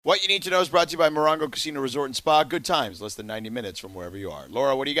What you need to know is brought to you by Morongo Casino Resort and Spa. Good times, less than 90 minutes from wherever you are.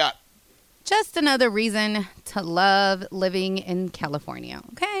 Laura, what do you got? Just another reason to love living in California,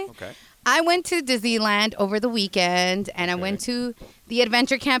 okay? Okay. I went to Disneyland over the weekend, and I went to the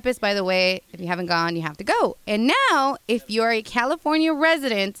Adventure Campus. By the way, if you haven't gone, you have to go. And now, if you're a California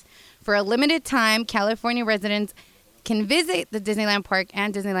resident, for a limited time, California residents can visit the Disneyland Park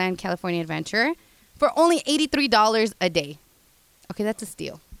and Disneyland California Adventure for only $83 a day. Okay, that's a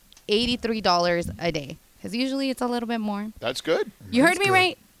steal. $83 a day. Because usually it's a little bit more. That's good. You heard me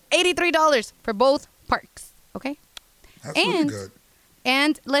right. $83 for both parks. Okay? That's really good.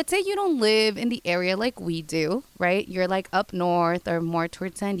 And let's say you don't live in the area like we do, right? You're like up north or more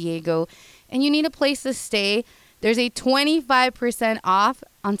towards San Diego, and you need a place to stay. There's a 25% off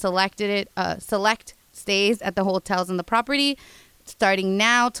on select stays at the hotels on the property starting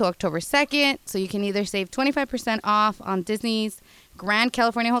now till October 2nd. So you can either save 25% off on Disney's Grand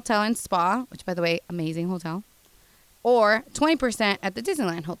California Hotel and Spa, which, by the way, amazing hotel, or 20% at the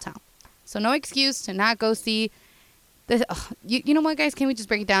Disneyland Hotel. So no excuse to not go see this. You know what, guys? Can we just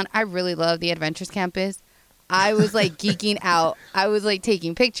break it down? I really love the Adventures Campus. I was like geeking out. I was like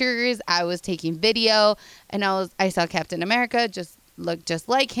taking pictures. I was taking video, and I saw Captain America just look just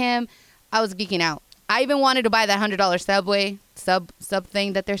like him. I was geeking out. I even wanted to buy that $100 Subway sub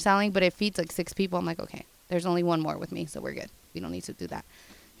thing that they're selling, but it feeds like 6 people. I'm like, okay, there's only one more with me, so we're good. We don't need to do that.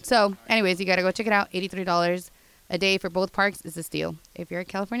 So, anyways, you got to go check it out. $83 a day for both parks is a steal if you're a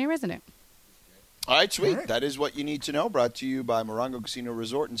California resident. All right, sweet. All right. That is what you need to know. Brought to you by Morongo Casino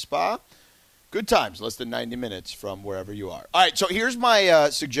Resort and Spa. Good times, less than 90 minutes from wherever you are. All right, so here's my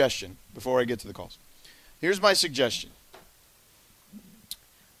suggestion before I get to the calls. Here's my suggestion.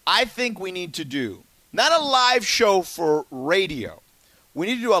 I think we need to do, not a live show for radio. We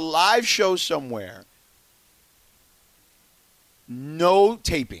need to do a live show somewhere. No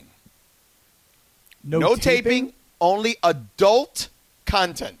taping. No taping, only adult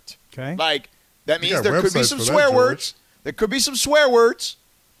content. Okay. Like, that means there could be some swear words. There could be some swear words.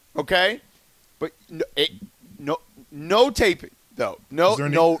 Okay? But no taping, though. No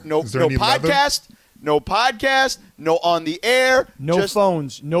podcast. No podcast. No on the air. No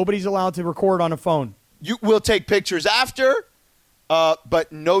phones. Nobody's allowed to record on a phone. You will take pictures after, but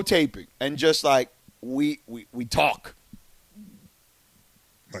no taping. And just like we talk.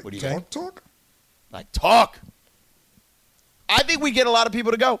 Like, what do you talk? Like talk. I think we get a lot of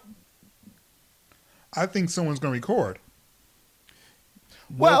people to go. I think someone's going to record.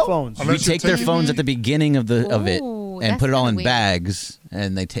 No phones. You take their phones at the beginning of it and put it all in bags,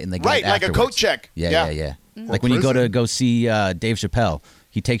 and they get it right, like afterwards. a coat check. Yeah. Mm-hmm. Like when you go see Dave Chappelle,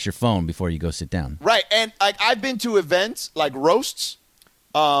 he takes your phone before you go sit down. Right, and like I've been to events like roasts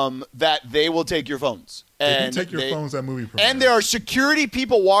that they will take your phones. And they can take your phones at movie premieres. And there are security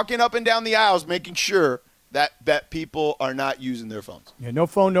people walking up and down the aisles making sure that people are not using their phones. Yeah, no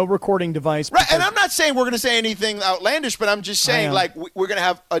phone, no recording device. Right, and I'm not saying we're going to say anything outlandish, but I'm just saying like we're going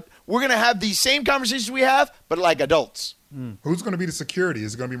to have these same conversations we have, but like adults. Who's going to be the security?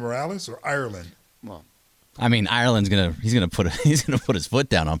 Is it going to be Morales or Ireland? Well, I mean, Ireland's gonna put his foot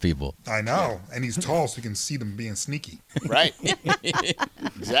down on people. I know, and he's tall, so you can see them being sneaky. Right,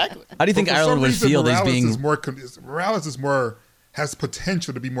 exactly. How do you think Ireland would feel as being? Morales has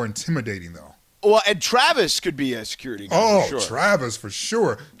potential to be more intimidating, though. Well, and Travis could be a security guard. Oh, for sure. Travis for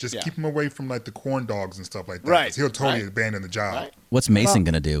sure. Just keep him away from like the corn dogs and stuff like that. Right, he'll totally abandon the job. Right. What's Mason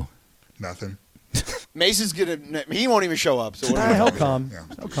gonna do? Nothing. Mason's he won't even show up. So he'll come. Yeah.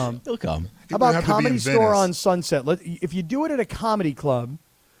 He'll come. How How about Comedy Store on Sunset? If you do it at a comedy club,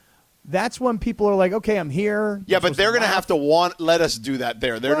 that's when people are like, okay, I'm here. Yeah, but they're going to have to let us do that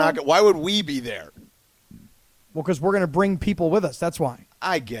there. They're not. Why would we be there? Well, because we're going to bring people with us. That's why.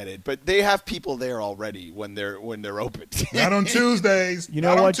 I get it, but they have people there already when they're open. Not on Tuesdays. You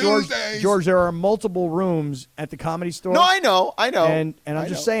know what, George? There are multiple rooms at the Comedy Store. No, I know. And I'm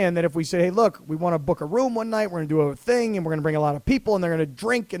just saying that if we say, hey, look, we want to book a room one night, we're going to do a thing, and we're going to bring a lot of people, and they're going to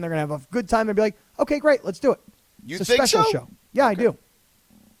drink, and they're going to have a good time, and be like, okay, great, let's do it. It's a think special so? show. Yeah, I do.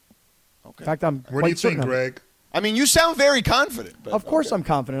 Okay. In fact, I'm. What do you think, Greg? I mean, you sound very confident. But of course, I'm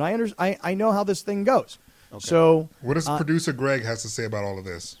confident. I know how this thing goes. Okay. So, what does producer Greg has to say about all of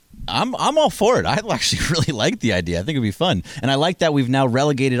this? I'm all for it. I actually really like the idea. I think it'd be fun, and I like that we've now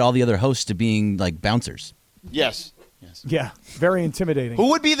relegated all the other hosts to being like bouncers. Yes. Yeah, very intimidating.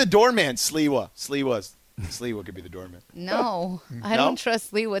 Who would be the doorman? Sliwa could be the doorman. No, I don't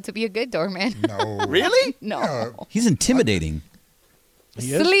trust Sliwa to be a good doorman. No. Really? No. Yeah. He's intimidating.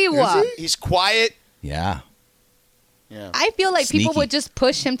 Sliwa. He's quiet. Yeah. Yeah. I feel like people Sneaky. would just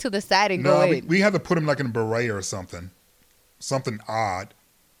push him to the side and go in. We had to put him like in a beret or something odd.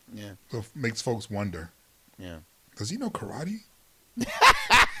 Yeah. So it makes folks wonder. Yeah. Does he know karate?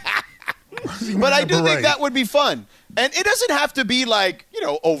 But I do think that would be fun. And it doesn't have to be like,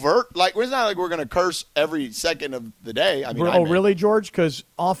 overt. Like, it's not like we're going to curse every second of the day. I mean, really, George? Because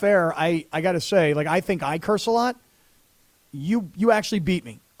off air, I got to say, like, I think I curse a lot. You actually beat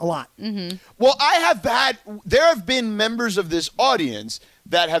me a lot. Mm-hmm. Well, there have been members of this audience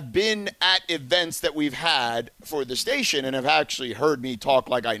that have been at events that we've had for the station and have actually heard me talk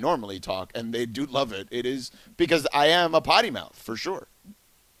like I normally talk, and they do love it. It is because I am a potty mouth, for sure.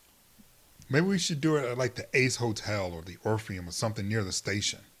 Maybe we should do it at like the Ace Hotel or the Orpheum or something near the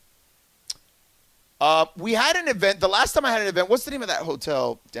station. We had an event. The last time I had an event, what's the name of that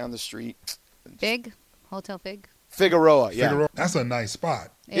hotel down the street? Fig? Hotel Fig? Figueroa, yeah. Figueroa. That's a nice spot.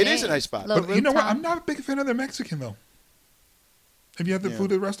 It is a nice spot. But you know what? I'm not a big fan of their Mexican, though. Have you had the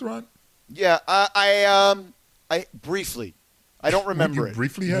food at the restaurant? Yeah, I briefly. I don't remember it.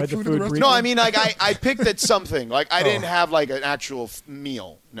 Briefly had food at the restaurant? No, I mean, like, I picked at something. Like, I didn't have, like, an actual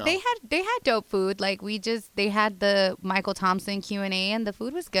meal. No. They had dope food. Like, they had the Michael Thompson Q&A, and the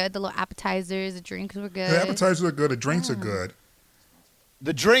food was good. The little appetizers, the drinks were good. The appetizers are good. The drinks are good.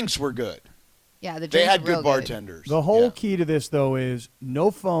 The drinks were good. Yeah, the drinks They had were good real bartenders. The whole key to this, though, is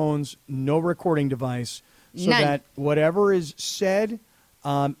no phones, no recording device, so None. that whatever is said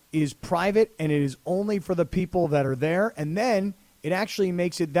is private, and it is only for the people that are there. And then it actually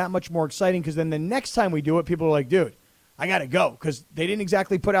makes it that much more exciting, because then the next time we do it, people are like, dude, I got to go, because they didn't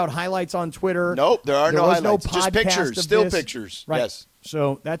exactly put out highlights on Twitter. Nope, there are no was highlights. No just pictures, of still this. pictures. Right. Yes.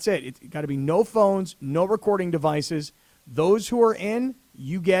 So that's it. It's got to be no phones, no recording devices. Those who are in,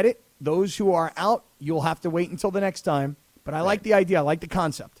 you get it. Those who are out, you'll have to wait until the next time. But I like the idea. I like the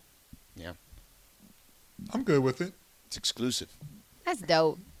concept. Yeah. I'm good with it. It's exclusive. That's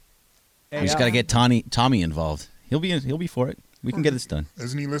dope. We just got to get Tommy involved. He'll be for it. We can get this done.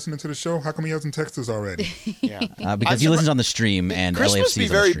 Isn't he listening to the show? How come he hasn't texted us already? Yeah. Because he listens on the stream, and Chris LAFC must be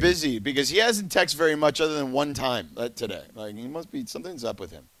is on the very stream. busy because he hasn't texted very much other than one time today. Like, he must be, something's up with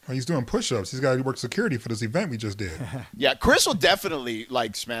him. Oh, he's doing push-ups. He's got to work security for this event we just did. Yeah, Chris will definitely,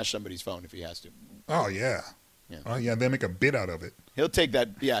 like, smash somebody's phone if he has to. Oh, yeah. Oh, yeah, they make a bit out of it. He'll take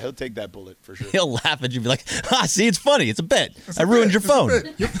that bullet for sure. He'll laugh at you and be like, see, it's funny. It's a bit. I ruined your phone.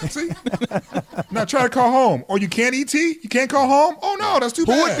 See? Now try to call home. Oh, you can't ET? You can't call home? Oh, no, that's too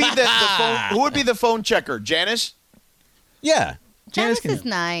bad. Who would be the phone checker? Janice? Yeah. Janice is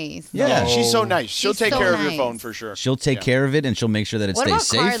nice. Yeah, she's so nice. She'll take care of your nice. phone for sure. She'll take care of it, and she'll make sure that it stays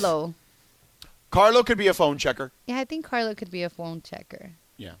safe. What about Carlo? Carlo could be a phone checker. Yeah, I think Carlo could be a phone checker.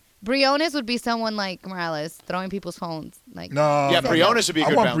 Yeah. Briones would be someone like Morales, throwing people's phones. Like, No. Yeah, Briones would be a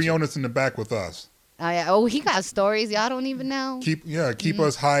good I want bouncer. Briones in the back with us. oh, he got stories y'all don't even know. Keep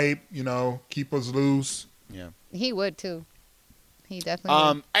us hype, keep us loose. Yeah. He would too. He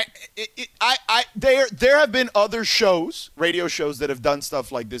definitely would. There have been other shows, radio shows, that have done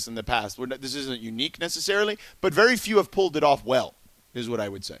stuff like this in the past. This isn't unique necessarily, but very few have pulled it off well, is what I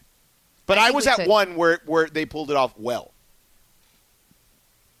would say. But I was at one where they pulled it off well.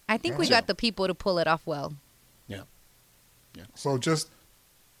 I think we got the people to pull it off well. Yeah. So we're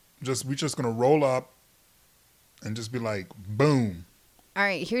just gonna roll up and just be like, boom. All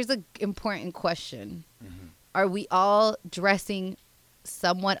right, here's an important question. Mm-hmm. Are we all dressing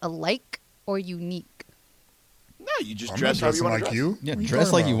somewhat alike or unique? No, you just dress how you want to dress. You? Yeah,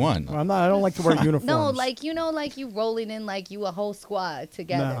 dress like you want. Well, I don't like to wear uniforms. No, like you rolling in like you a whole squad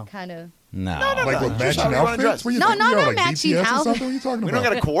together, kind of. No. Like with Just matching how you wanna outfits? dress. What are you No, talking not about? Like matching BTS or outfits. something? What are you talking We about?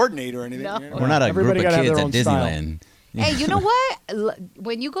 don't got to coordinate or anything. No. We're not a Everybody group of gotta have kids their at own style. Disneyland. Hey, you know what?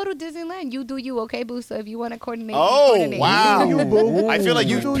 When you go to Disneyland, you do you, okay, Boo? So if you want to coordinate, Oh, coordinate. wow. You, boo. I feel like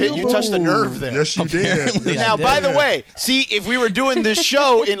you touched the nerve there. Yes, you did. Now, by the way, see, if we were doing this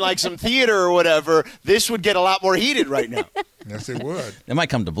show in like some theater or whatever, this would get a lot more heated right now. Yes, it would. It might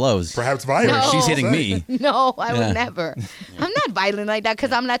come to blows. Perhaps violent. No. She's hitting me. No, I Yeah. would never. I'm not violent like that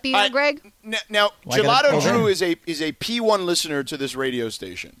because I'm Latino, All right. Greg. Now, Why gotta- Gelato Drew is a P1 listener to this radio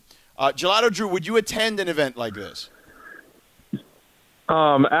station. Gelato Drew, would you attend an event like this?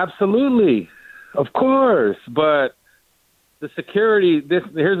 Absolutely, of course. But the security.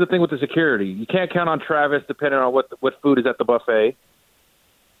 Here's the thing with the security. You can't count on Travis depending on what food is at the buffet.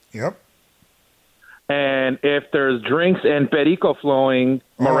 Yep. And if there's drinks and perico flowing,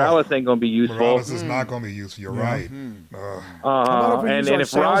 Morales ain't gonna be useful. Morales is not going to be useful. You're right. about if we use our And if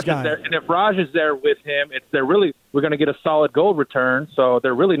sales Raj is guy? there, with him, we're gonna get a solid gold return. So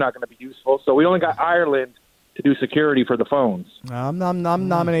they're really not gonna be useful. So we only got Ireland to do security for the phones. I'm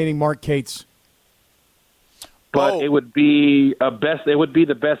nominating Mark Cates. But it would be the best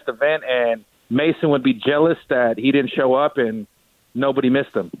event, and Mason would be jealous that he didn't show up, and nobody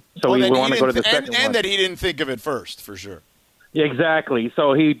missed them. So we want to go to the second one. And that he didn't think of it first, for sure. Yeah, exactly.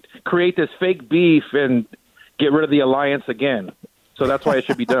 So he'd create this fake beef and get rid of the alliance again. So that's why it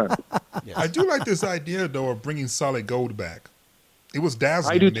should be done. Yeah. I do like this idea, though, of bringing Solid Gold back. It was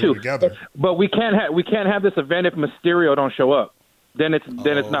dazzling I do when they were too. together. But we can't have this event if Mysterio don't show up. Then it's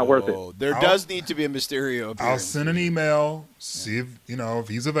not worth it. There does need to be a Mysterio appearance. I'll send an email, see if if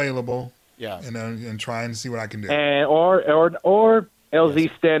he's available. Yeah, and try and see what I can do. And or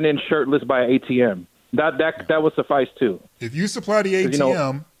LZ stand in shirtless by ATM. That would suffice too. If you supply the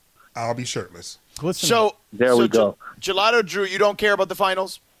ATM, I'll be shirtless. Listen, so we go. Gelato Drew, you don't care about the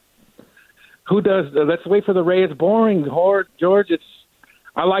finals? Who does? Let's wait for the Ray. It's boring, George.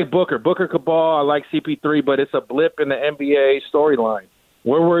 I like Booker Cabal. I like CP3, but it's a blip in the NBA storyline.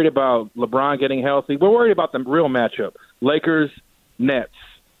 We're worried about LeBron getting healthy. We're worried about the real matchup: Lakers, Nets.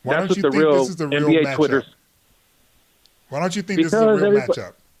 Why That's don't you what think this is the real NBA matchup? Twitter. Why don't you think this is a real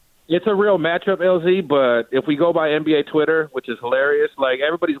matchup? It's a real matchup, LZ, but if we go by NBA Twitter, which is hilarious, like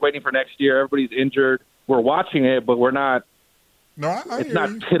everybody's waiting for next year, everybody's injured. We're watching it, but we're not. No, it's not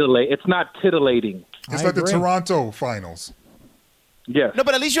titillating. It's not titillating. It's like the Toronto finals. Yes. No,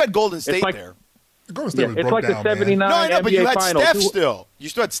 but at least you had Golden State there. Golden State was it's like down, the '79 No, I know, NBA but you had finals. Steph still. You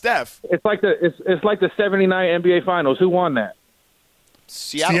still had Steph. It's like the '79 NBA finals. Who won that?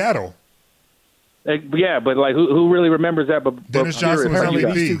 Seattle. Yeah, but like who really remembers that? But Dennis Johnson was apparently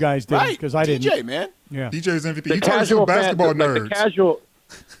MVP. these two guys did because I didn't. DJ, man. Yeah. DJ was MVP. The You told us you were basketball nerds.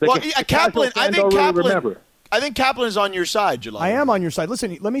 Kaplan. I think Kaplan. Remember. I think Kaplan is on your side, Gelato. I am on your side.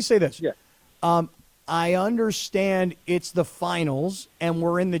 Listen, let me say this. Yeah. I understand it's the finals and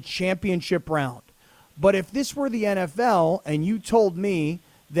we're in the championship round. But if this were the NFL and you told me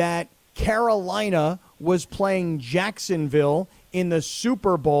that Carolina was playing Jacksonville in the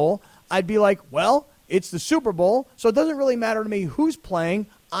Super Bowl, I'd be like, well, it's the Super Bowl, so it doesn't really matter to me who's playing.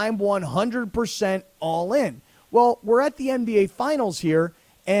 I'm 100% all in. Well, we're at the NBA Finals here,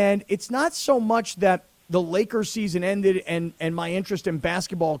 and it's not so much that the Lakers season ended and my interest in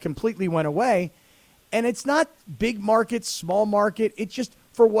basketball completely went away. And it's not big market, small market. It's just,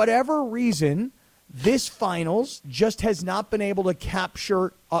 for whatever reason, this finals just has not been able to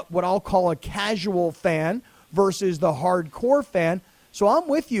capture what I'll call a casual fan versus the hardcore fan. So I'm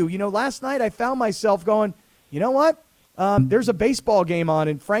with you. Last night I found myself going, you know what? There's a baseball game on.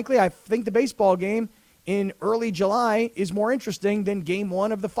 And frankly, I think the baseball game in early July is more interesting than game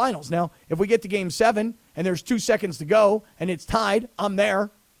 1 of the finals. Now, if we get to game 7 and there's 2 seconds to go and it's tied, I'm there.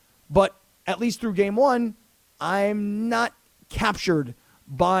 But at least through game 1, I'm not captured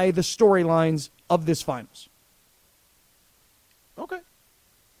by the storylines of this finals. Okay.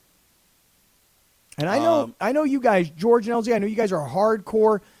 And I know you guys, George and LZ, I know you guys are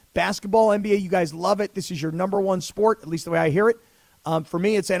hardcore basketball, NBA. You guys love it. This is your number one sport, at least the way I hear it. For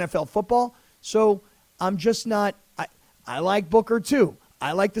me, it's NFL football. So I'm just not – I like Booker too.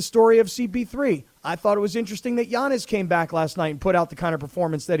 I like the story of CP3. I thought it was interesting that Giannis came back last night and put out the kind of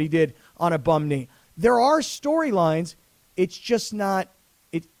performance that he did on a bum knee. There are storylines. It's just not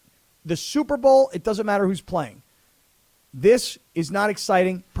the Super Bowl, it doesn't matter who's playing. This is not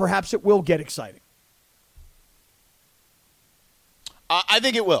exciting. Perhaps it will get exciting. I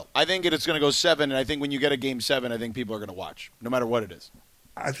think it will. I think it's going to go 7, and I think when you get a game 7, I think people are going to watch, no matter what it is.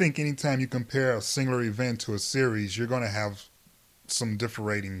 I think anytime you compare a singular event to a series, you're going to have some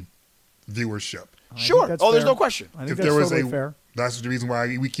differing viewership. Sure. There's no question. I think that's totally fair. That's the reason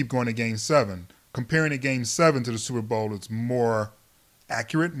why we keep going to Game 7. Comparing a Game 7 to the Super Bowl, it's more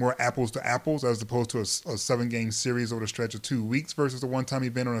accurate, more apples to apples, as opposed to a 7-game series over the stretch of 2 weeks versus a one-time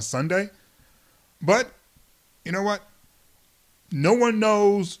event on a Sunday. But you know what? No one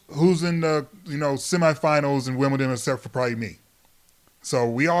knows who's in the semifinals in Wimbledon except for probably me. So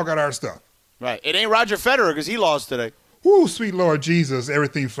we all got our stuff. Right. It ain't Roger Federer because he lost today. Woo, sweet Lord Jesus!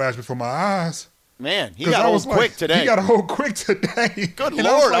 Everything flashed before my eyes. Man, he got old quick today. He got old quick today. Good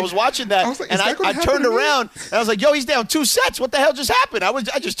Lord. I was watching that, and I turned around, and I was like, yo, he's down 2 sets. What the hell just happened?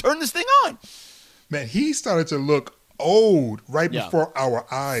 I just turned this thing on. Man, he started to look old right before our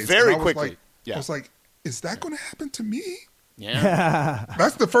eyes. Very quickly. I was like, is that going to happen to me? Yeah.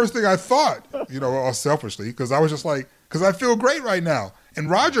 That's the first thing I thought, all selfishly, because I was just like, because I feel great right now. And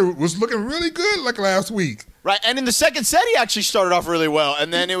Roger was looking really good like last week. Right, and in the second set, he actually started off really well,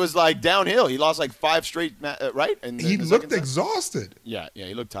 and then it was like downhill. He lost like 5 straight, right? And he looked exhausted. Yeah,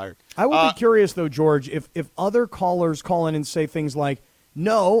 he looked tired. I would be curious, though, George, if other callers call in and say things like,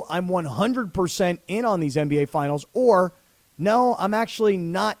 no, I'm 100% in on these NBA finals, or no, I'm actually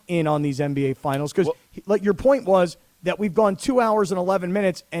not in on these NBA finals. Because like your point was that we've gone 2 hours and 11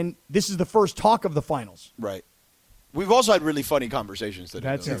 minutes, and this is the first talk of the finals. Right. We've also had really funny conversations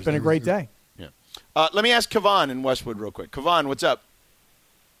today. It's been a great day. Yeah. Let me ask Kavan in Westwood real quick. Kavan, what's up?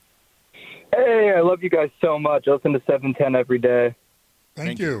 Hey, I love you guys so much. I listen to 710 every day.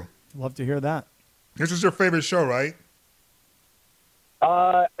 Thank you. Love to hear that. This is your favorite show, right?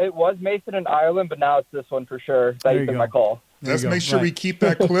 It was Mason in Ireland, but now it's this one for sure. That has been my call. Let's make sure we keep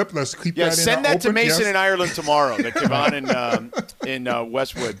that clip. Let's keep that in send that to Mason in in Ireland tomorrow. The Kavan in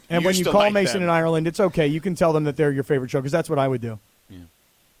Westwood. And when you call Mason in Ireland, it's okay. You can tell them that they're your favorite show because that's what I would do. Yeah.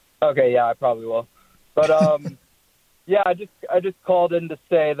 Okay, yeah, I probably will. But yeah, I just called in to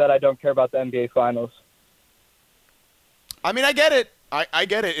say that I don't care about the NBA Finals. I mean, I get it. I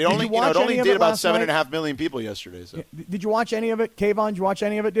get it. It only did about 7.5 million people yesterday. So. Did you watch any of it, Kayvon? Did you watch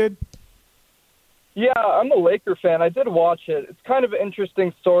any of it, dude? Yeah, I'm a Laker fan. I did watch it. It's kind of an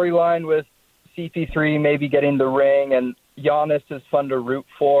interesting storyline with CP3 maybe getting the ring, and Giannis is fun to root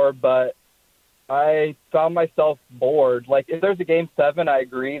for, but I found myself bored. Like, if there's a Game 7, I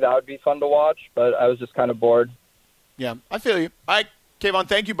agree. That would be fun to watch, but I was just kind of bored. Yeah, I feel you. All right, Kayvon,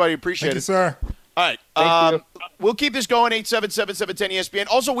 thank you, buddy. Appreciate it. Thank you, sir. All right. We'll keep this going, 877-710-ESPN.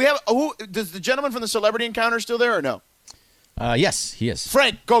 Also, we have does the gentleman from the Celebrity Encounter still there or no? Yes, he is.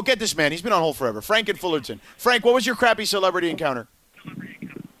 Frank, go get this man. He's been on hold forever. Frank in Fullerton. Frank, what was your crappy Celebrity Encounter?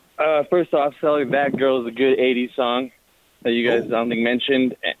 First off, Sally That Girl is a good 80s song that you guys, I don't think,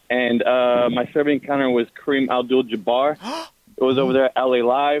 mentioned. And my Celebrity Encounter was Kareem Abdul-Jabbar. It was over there at LA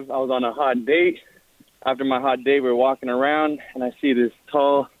Live. I was on a hot date. After my hot date, we were walking around, and I see this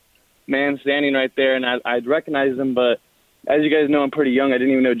tall man standing right there, and I'd recognize him, but as you guys know, I'm pretty young. I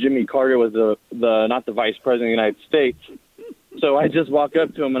didn't even know Jimmy Carter was the not the vice president of the United States. So I just walk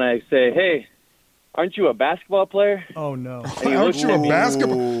up to him and I say, "Hey, aren't you a basketball player?" Oh no! Aren't you a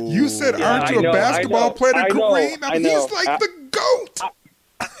basketball? You said, "Aren't you a basketball player?" To Kareem, I mean, he's like the GOAT.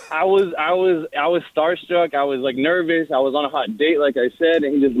 I was starstruck. I was like nervous. I was on a hot date, like I said,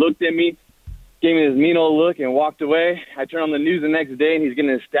 and he just looked at me, gave me this mean old look, and walked away. I turned on the news the next day, and he's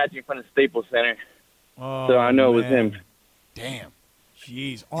getting a statue in front of Staples Center. Oh, so I know it was him. Damn.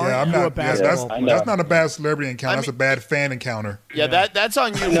 Jeez. Yeah, I'm not. That's not a bad celebrity encounter. That's a bad fan encounter. Yeah, that's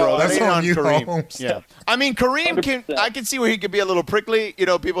on you, bro. That's on you, Kareem. Holmes. Yeah. I mean, Kareem I can see where he could be a little prickly. You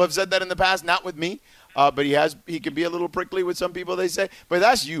know, people have said that in the past, not with me. But he could be a little prickly with some people, they say. But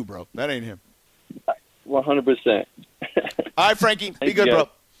that's you, bro. That ain't him. 100%. All right, Frankie. Be good, bro.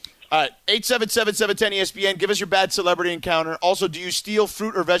 All right, 877-710-ESPN. Give us your bad celebrity encounter. Also, do you steal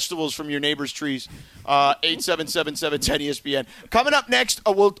fruit or vegetables from your neighbor's trees? 877-710-ESPN. Coming up next,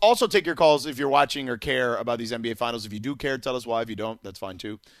 we'll also take your calls if you're watching or care about these NBA Finals. If you do care, tell us why. If you don't, that's fine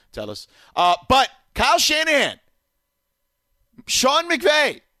too. Tell us. But Kyle Shanahan, Sean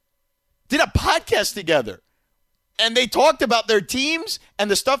McVay did a podcast together, and they talked about their teams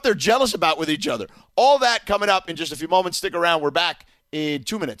and the stuff they're jealous about with each other. All that coming up in just a few moments. Stick around. We're back in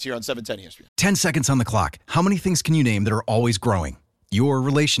 2 minutes here on 710 ESPN. 10 seconds on the clock. How many things can you name that are always growing? Your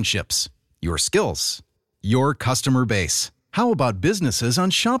relationships, your skills, your customer base. How about businesses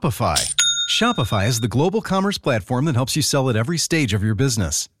on Shopify? Shopify is the global commerce platform that helps you sell at every stage of your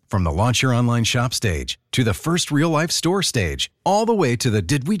business. From the launch your online shop stage to the first real-life store stage, all the way to the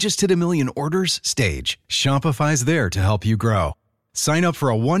did we just hit a million orders stage. Shopify's there to help you grow. Sign up for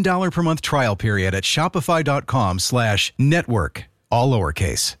a $1 per month trial period at shopify.com/network. All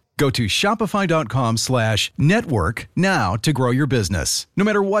lowercase. Go to shopify.com/network now to grow your business. No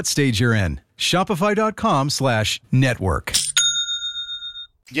matter what stage you're in. Shopify.com/network.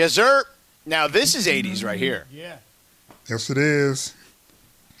 Yes, sir. Now, this is 80s right here. Yeah. Yes, it is.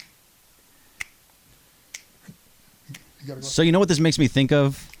 So you know what this makes me think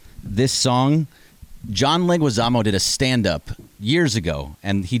of? This song? John Leguizamo did a stand-up years ago,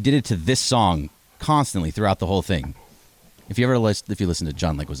 and he did it to this song constantly throughout the whole thing. If you listen to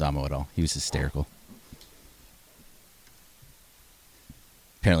John Leguizamo at all, he was hysterical.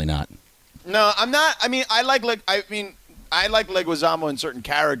 Apparently not. No, I'm not. I mean, I like Leguizamo in certain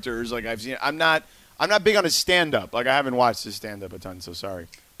characters. Like I've seen. I'm not big on his stand-up. Like I haven't watched his stand-up a ton. So sorry.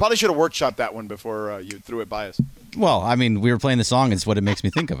 Probably should have workshopped that one before you threw it by us. Well, I mean, we were playing the song. It's what it makes me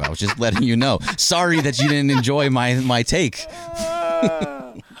think of. I was just letting you know. Sorry that you didn't enjoy my take.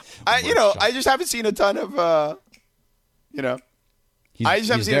 I just haven't seen a ton of. I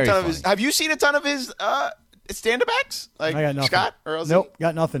just haven't seen a ton of his. Have you seen a ton of his stand-up acts? Like I got nothing. Scott or else nope,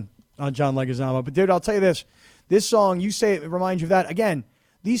 got nothing on John Leguizamo. But dude, I'll tell you this: this song, you say it reminds you of that. Again,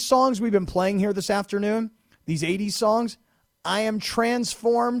 these songs we've been playing here this afternoon, these '80s songs, I am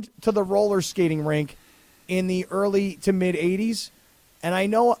transformed to the roller skating rink in the early to mid '80s, and I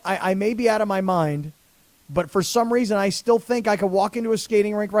know I may be out of my mind, but for some reason I still think I could walk into a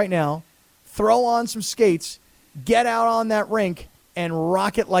skating rink right now, throw on some skates, get out on that rink and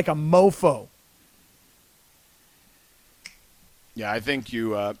rock it like a mofo. Yeah, I think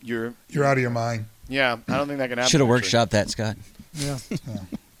you're out of your mind. Yeah, I don't think that can happen. Should have workshopped that, Scott. Yeah.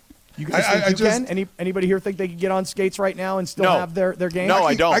 You guys think anybody here think they could get on skates right now and still have their game? No,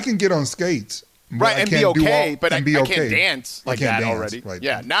 I don't. I can get on skates. Right, and be okay, but I can't dance like that already. Right.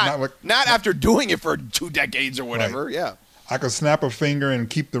 Yeah, not after doing it for 2 decades or whatever. Right. Yeah. I could snap a finger and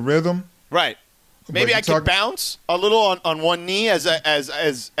keep the rhythm. Right. Maybe I could bounce a little on one knee as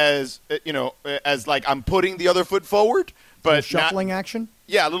like I'm putting the other foot forward, but shuffling action.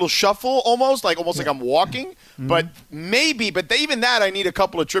 Yeah, a little shuffle almost like I'm walking. Mm-hmm. But even that I need a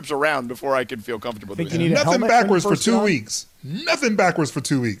couple of trips around before I can feel comfortable doing it. Nothing backwards for 2 weeks. Nothing backwards for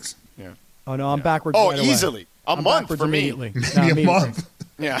 2 weeks. Yeah. Oh no, I'm backwards. Oh, right away. easily a month for me. Immediately. Maybe a month.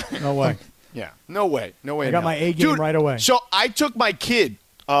 Yeah. No way. Yeah. No way. I got my A game right away. So I took my kid,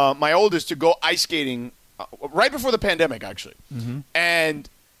 my oldest, to go ice skating right before the pandemic, actually. Mm-hmm. And,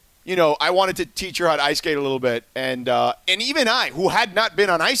 I wanted to teach her how to ice skate a little bit. And even I, who had not been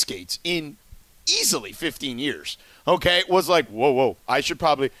on ice skates in easily 15 years, was like, whoa, I should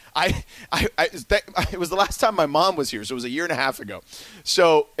probably – it was the last time my mom was here, so it was a year and a half ago.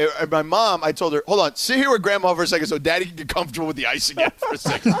 So my mom, I told her, hold on, sit here with Grandma for a second so Daddy can get comfortable with the ice again for a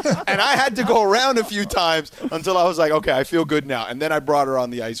second. And I had to go around a few times until I was like, okay, I feel good now. And then I brought her on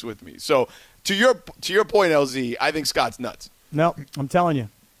the ice with me. So to your point, LZ, I think Scott's nuts. No, I'm telling you.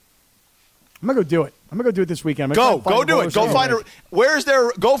 I'm going to go do it. I'm going to go do it this weekend. Go do it. Go find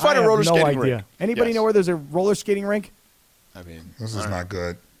Go find a roller skating rink. Anybody know where there's a roller skating rink? I mean, this is not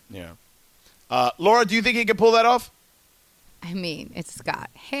good. Yeah. Laura, do you think he can pull that off? I mean, it's Scott.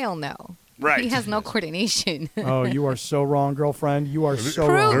 Hell no. Right. He has no coordination. Oh, you are so wrong, girlfriend. You are so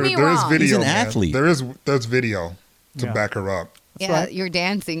Prove wrong. me there is wrong. video, He's an man. athlete. There's video to back her up. You're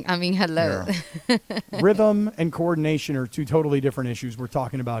dancing. I mean, hello. Yeah. Rhythm and coordination are two totally different issues we're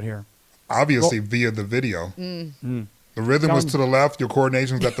talking about here. Obviously, via the video. The rhythm was to the left, your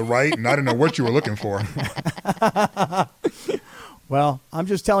coordination was at the right, and I didn't know what you were looking for. Well, I'm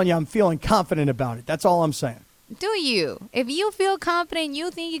just telling you, I'm feeling confident about it. That's all I'm saying. Do you? If you feel confident,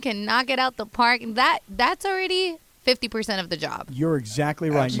 you think you can knock it out the park, that's already 50% of the job. You're exactly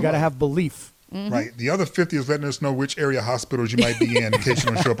right. Absolutely. You got to have belief. Mm-hmm. Right. The other 50 is letting us know which area hospitals you might be in case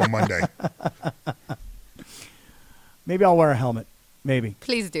you don't show up on Monday. Maybe I'll wear a helmet. Maybe.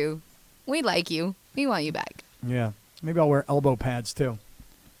 Please do. We like you. We want you back. Yeah. Maybe I'll wear elbow pads, too.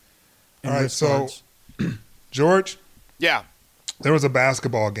 All right, so, George? Yeah. There was a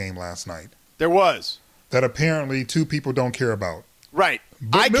basketball game last night. There was. That apparently 2 people don't care about. Right.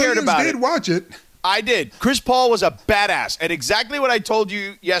 But I cared about it. Did watch it. I did. Chris Paul was a badass. And exactly what I told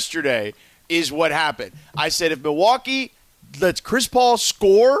you yesterday is what happened. I said if Milwaukee lets Chris Paul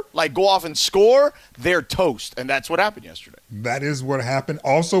score, like go off and score, they're toast. And that's what happened yesterday. That is what happened.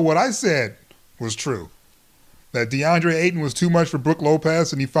 Also, what I said was true. That DeAndre Ayton was too much for Brook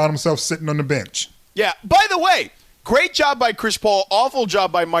Lopez, and he found himself sitting on the bench. Yeah. By the way, great job by Chris Paul. Awful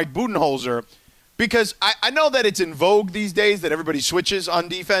job by Mike Budenholzer. Because I know that it's in vogue these days that everybody switches on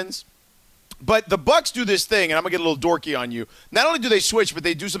defense. But the Bucks do this thing, and I'm going to get a little dorky on you. Not only do they switch, but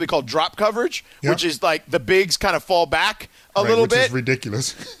they do something called drop coverage, which is like the bigs kind of fall back a little bit. Which is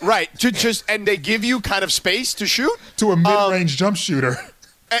ridiculous. Right. And they give you kind of space to shoot. To a mid-range jump shooter.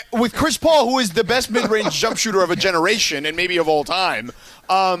 With Chris Paul, who is the best mid-range jump shooter of a generation and maybe of all time.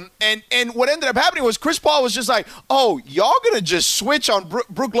 And what ended up happening was Chris Paul was just like, oh, y'all going to just switch on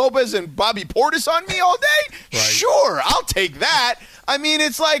Brook Lopez and Bobby Portis on me all day? Right. Sure, I'll take that. I mean,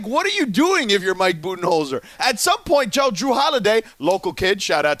 it's like, what are you doing if you're Mike Budenholzer? At some point, Drew Holiday, local kid,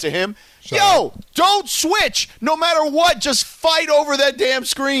 shout out to him, don't switch. No matter what, just fight over that damn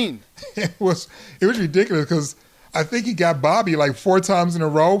screen. It was ridiculous because I think he got Bobby like 4 times in a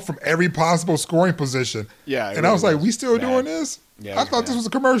row from every possible scoring position. Yeah. And I was like, we still doing this? Yeah, I thought this was a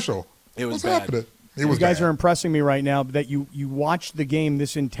commercial. What's happening? You guys are impressing me right now that you watched the game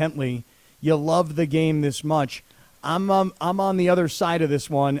this intently. You love the game this much. I'm on the other side of this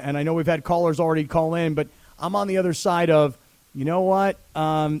one, and I know we've had callers already call in, but I'm on the other side of, you know what?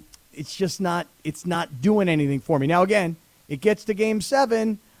 It's not doing anything for me. Now, again, it gets to Game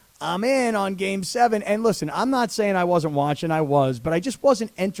 7. I'm in on Game 7. And listen, I'm not saying I wasn't watching. I was, but I just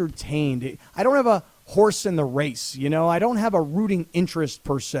wasn't entertained. I don't have a horse in the race. I don't have a rooting interest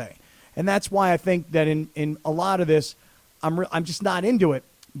per se. And that's why I think that in a lot of this, I'm just not into it.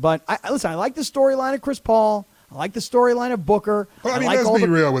 But listen, I like the storyline of Chris Paul. I like the storyline of Booker. Well, let's be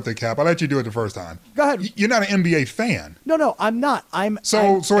real with the Cap. I'll let you do it the first time. Go ahead. You're not an NBA fan. No, I'm not. And by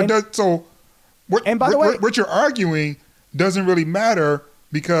the way, what you're arguing doesn't really matter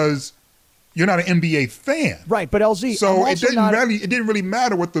because You're not an NBA fan. Right, but LZ, so it didn't really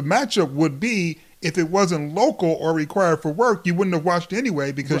matter what the matchup would be. If it wasn't local or required for work, you wouldn't have watched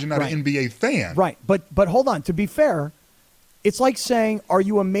anyway because you're not an NBA fan. Right, but hold on. To be fair, it's like saying, are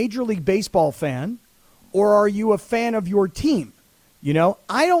you a Major League Baseball fan or are you a fan of your team? You know,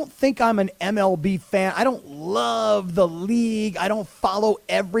 I don't think I'm an MLB fan. I don't love the league. I don't follow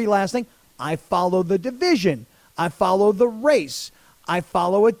every last thing. I follow the division. I follow the race. I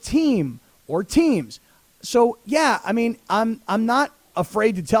follow a team or teams. So, yeah, I mean, I'm not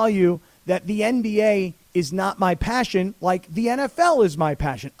afraid to tell you that the NBA is not my passion like the NFL is my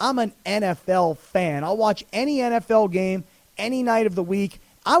passion. I'm an NFL fan. I'll watch any NFL game any night of the week.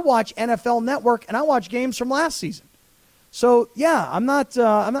 I watch NFL Network, and I watch games from last season. So, yeah, I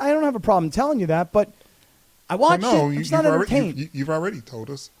don't have a problem telling you that, but I watched it. I'm not entertained. You've already told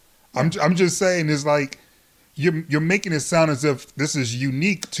us. I'm just saying, it's like you're making it sound as if this is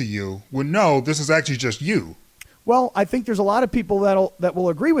unique to you. Well, no, this is actually just you. Well, I think there's a lot of people that will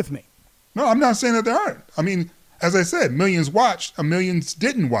agree with me. No, I'm not saying that there aren't. I mean, as I said, millions watched and millions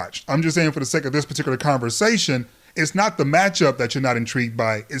didn't watch. I'm just saying for the sake of this particular conversation, it's not the matchup that you're not intrigued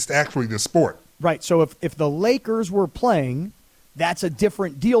by. It's actually the sport. Right. So if the Lakers were playing, that's a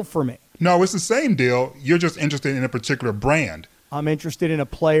different deal for me. No, it's the same deal. You're just interested in a particular brand. I'm interested in a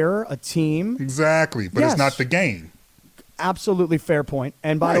player, a team. Exactly. But It's not the game. Absolutely fair point.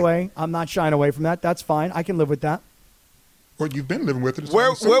 And by the way, I'm not shying away from that. That's fine. I can live with that. Well, you've been living with it.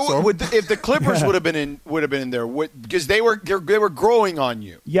 If the Clippers would have been in there, because they were growing on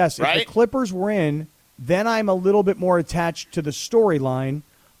you. Yes, right? If the Clippers were in, then I'm a little bit more attached to the storyline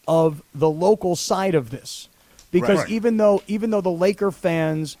of the local side of this, because even though the Laker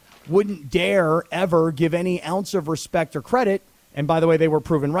fans wouldn't dare ever give any ounce of respect or credit, and by the way, they were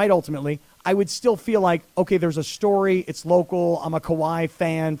proven right ultimately, I would still feel like, okay, there's a story. It's local. I'm a Kawhi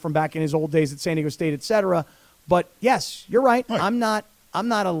fan from back in his old days at San Diego State, etc. But yes, you're right. I'm not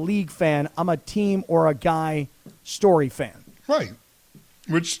a league fan. I'm a team or a guy story fan. Right.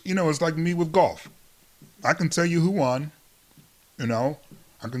 Which, is like me with golf. I can tell you who won.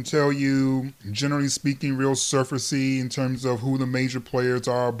 I can tell you, generally speaking, real surfacey in terms of who the major players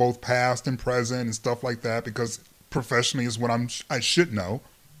are, both past and present and stuff like that, because professionally is what I should know.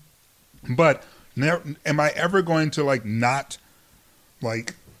 But am I ever going to not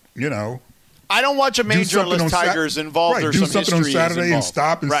I don't watch a major unless Tigers involved or do some something on Saturday involved. And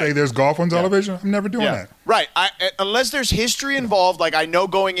stop and say there's golf on television. I'm never doing that. Right. Unless there's history involved, like I know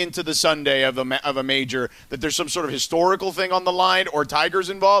going into the Sunday of a major that there's some sort of historical thing on the line or Tigers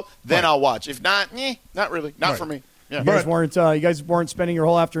involved, then I'll watch. If not, not really. Not for me. Yeah. You guys weren't spending your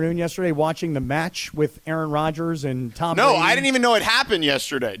whole afternoon yesterday watching the match with Aaron Rodgers and Tom Brady? No, I didn't even know it happened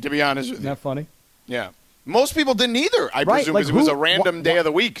yesterday, to be honest with you. Isn't that funny? Yeah. Most people didn't either, I presume, because it was a random day of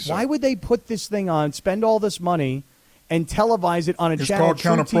the week. So. Why would they put this thing on, spend all this money, and televise it on a channel? It's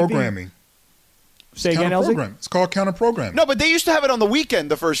called counter-programming. Say again, LZ? It's called counter-programming. No, but they used to have it on the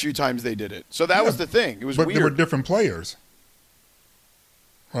weekend the first few times they did it. So that was the thing. It was weird. But there were different players.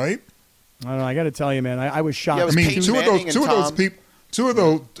 Right? I don't know. I got to tell you, man, I was shocked. Yeah, it was two of those,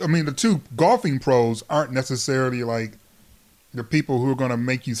 the two golfing pros aren't necessarily like the people who are going to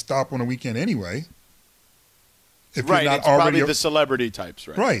make you stop on a weekend anyway. If right, you're not it's probably the celebrity types,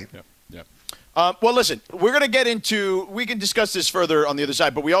 right? Right. Yeah. Well, listen, we're going to get into, we can discuss this further on the other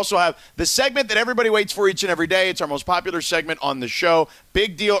side, but we also have the segment that everybody waits for each and every day. It's our most popular segment on the show,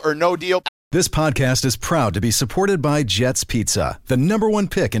 Big Deal or No Deal. This podcast is proud to be supported by Jets Pizza, the #1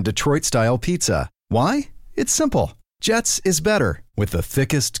 pick in Detroit-style pizza. Why? It's simple. Jets is better. With the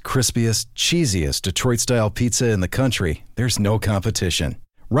thickest, crispiest, cheesiest Detroit-style pizza in the country, there's no competition.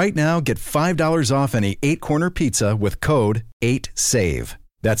 Right now, get $5 off any 8-corner pizza with code 8SAVE.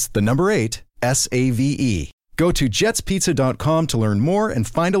 That's the number 8, S-A-V-E. Go to jetspizza.com to learn more and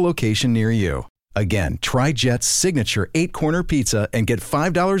find a location near you. Again, try Jet's signature 8-corner pizza and get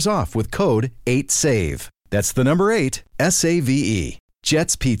 $5 off with code 8SAVE. That's the number 8, S-A-V-E.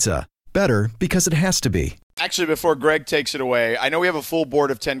 Jet's Pizza. Better because it has to be. Actually, before Greg takes it away, I know we have a full board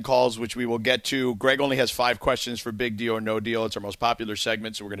of 10 calls, which we will get to. Greg only has 5 questions for Big Deal or No Deal. It's our most popular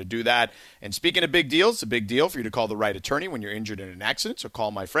segment, so we're going to do that. And speaking of big deals, it's a big deal for you to call the right attorney when you're injured in an accident. So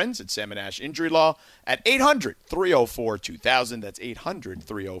call my friends at Sam & Ash Injury Law at 800-304-2000. That's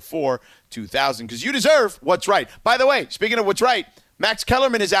 800-304-2000, because you deserve what's right. By the way, speaking of what's right, Max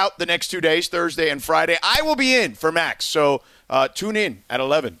Kellerman is out the next 2 days, Thursday and Friday. I will be in for Max, so tune in at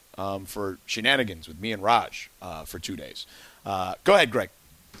 11. For shenanigans with me and Raj for 2 days. Go ahead, Greg.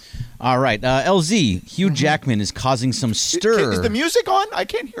 All right. LZ, Hugh Jackman is causing some stir. Is the music on? I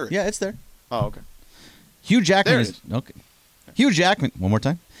can't hear it. Yeah, it's there. Oh, okay. Hugh Jackman is okay. Hugh Jackman, one more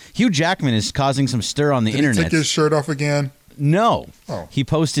time. Hugh Jackman is causing some stir on the internet. Did he take his shirt off again? No. Oh. He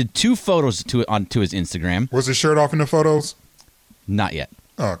posted 2 photos onto his Instagram. Was his shirt off in the photos? Not yet.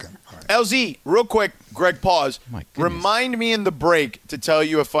 Oh, okay. All right. LZ, real quick, Greg, pause. My goodness. Remind me in the break to tell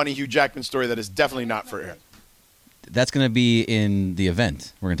you a funny Hugh Jackman story that is definitely not for air. That's going to be in the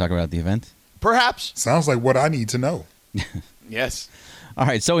event. We're going to talk about the event. Perhaps. Sounds like what I need to know. Yes. All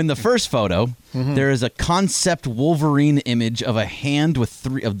right, so in the first photo, there is a concept Wolverine image of a hand with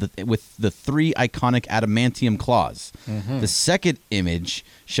the 3 iconic adamantium claws. The second image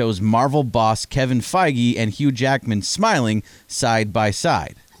shows Marvel boss Kevin Feige and Hugh Jackman smiling side by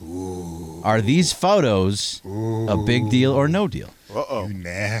side. Ooh. Are these photos a big deal or no deal? Uh-oh. You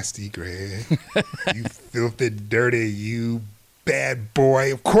nasty, Greg. You filthy, dirty, you bad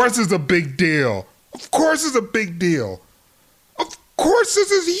boy. Of course it's a big deal. Of course it's a big deal. Of course this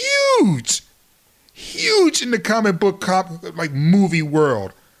is huge. Huge in the comic book movie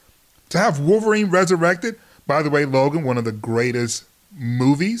world. To have Wolverine resurrected, by the way, Logan, one of the greatest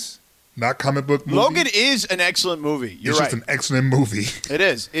movies, not comic book movies. Logan is an excellent movie. You're right. It's just an excellent movie. It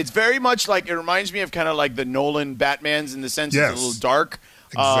is. It's very much like, it reminds me of kind of like the Nolan Batmans in the sense it's a little dark.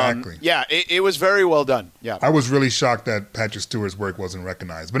 Exactly. Yeah, it was very well done. Yeah. I was really shocked that Patrick Stewart's work wasn't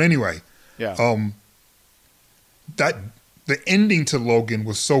recognized. But anyway, that the ending to Logan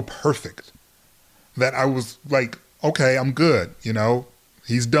was so perfect that I was like, okay, I'm good. You know,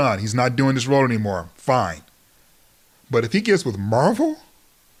 he's done. He's not doing this role anymore. Fine. But if he gets with Marvel,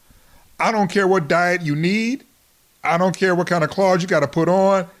 I don't care what diet you need. I don't care what kind of claws you got to put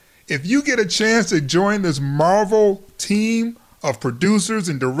on. If you get a chance to join this Marvel team of producers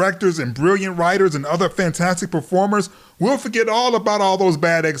and directors and brilliant writers and other fantastic performers, we'll forget all about all those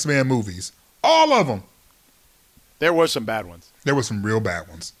bad X-Men movies. All of them. There were some bad ones. There were some real bad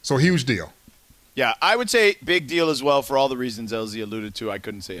ones. So huge deal. Yeah, I would say big deal as well for all the reasons LZ alluded to. I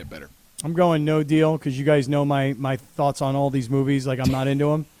couldn't say it better. I'm going no deal because you guys know my thoughts on all these movies. Like, I'm not into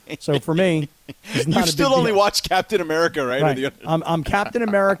them. So for me, it's not you a still big only deal. watch Captain America, right? Right. I'm Captain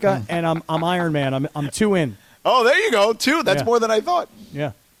America and I'm Iron Man. I'm 2 in. Oh, there you go. 2. That's more than I thought.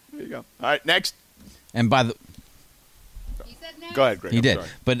 Yeah. There you go. All right, next. And by the Go ahead, Greg. He did. Sorry.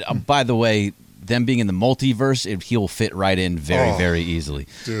 But by the way, them being in the multiverse, he'll fit right in very easily.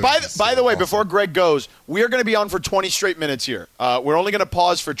 Dude, By the way, before Greg goes, we are going to be on for 20 straight minutes here. We're only going to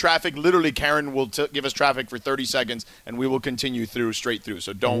pause for traffic. Literally, Karen will give us traffic for 30 seconds, and we will continue straight through.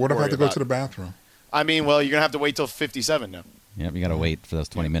 So don't What if I worry have to go about to the bathroom? I mean, well, you're going to have to wait till 57 now. Yep, you got to wait for those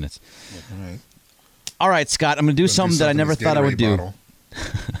 20 minutes. All right. All right, Scott, I'm going to do something that I never thought I would do.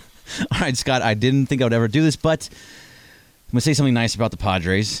 All right, Scott, I didn't think I would ever do this, but I'm going to say something nice about the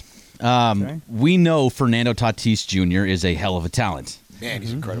Padres. We know Fernando Tatis Jr. is a hell of a talent. Man,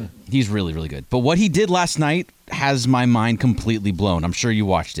 he's incredible. He's really, really good. But what he did last night has my mind completely blown. I'm sure you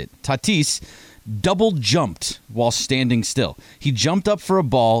watched it. Tatis double jumped while standing still. He jumped up for a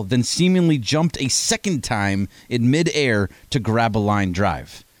ball, then seemingly jumped a second time in midair to grab a line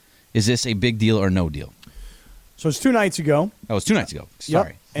drive. Is this a big deal or no deal? So it's 2 nights ago. Oh, it's 2 nights ago.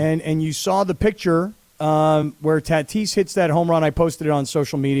 Sorry. Yep. And you saw the picture where Tatis hits that home run. I posted it on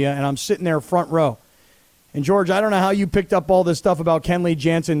social media, and I'm sitting there front row. And, George, I don't know how you picked up all this stuff about Kenley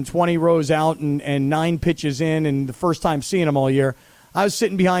Jansen 20 rows out and 9 pitches in and the first time seeing him all year. I was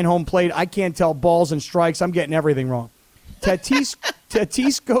sitting behind home plate. I can't tell balls and strikes. I'm getting everything wrong.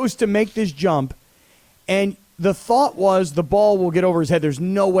 Tatis goes to make this jump, and the thought was the ball will get over his head. There's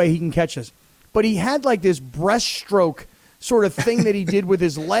no way he can catch this. But he had like this breaststroke sort of thing that he did with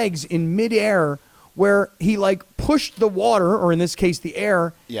his legs in midair where he like pushed the water, or in this case the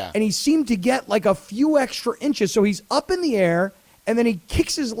air, and he seemed to get like a few extra inches. So he's up in the air, and then he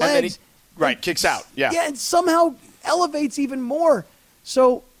kicks his legs. Kicks out. Yeah. Yeah, and somehow elevates even more.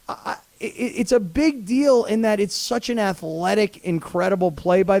 So it's a big deal in that it's such an athletic, incredible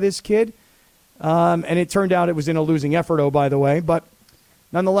play by this kid. And it turned out it was in a losing effort, by the way. But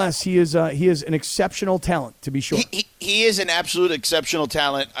nonetheless, he is an exceptional talent, to be sure. He is an absolute exceptional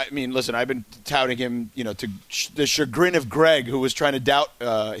talent. I mean, listen, I've been touting him, to the chagrin of Greg, who was trying to doubt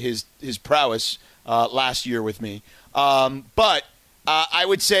his prowess last year with me. But I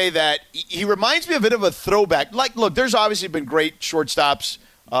would say that he reminds me a bit of a throwback. Like, look, there's obviously been great shortstops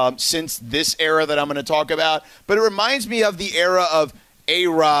since this era that I'm going to talk about, but it reminds me of the era of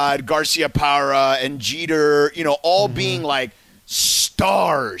A-Rod, Garciaparra, and Jeter, all being like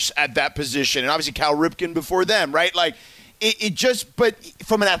stars at that position, and obviously Cal Ripken before them, right? Like, but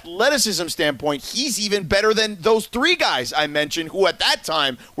from an athleticism standpoint, he's even better than those 3 guys I mentioned, who at that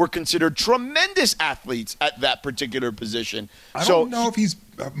time were considered tremendous athletes at that particular position. I don't know if he's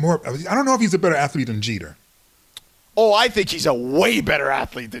a better athlete than Jeter. Oh, I think he's a way better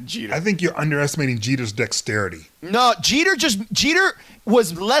athlete than Jeter. I think you're underestimating Jeter's dexterity. No, Jeter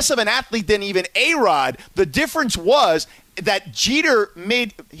was less of an athlete than even A-Rod. The difference was that Jeter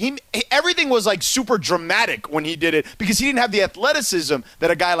everything was like super dramatic when he did it because he didn't have the athleticism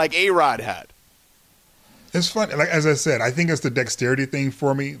that a guy like A-Rod had. It's funny. Like, as I said, I think it's the dexterity thing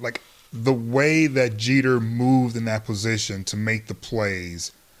for me. Like, the way that Jeter moved in that position to make the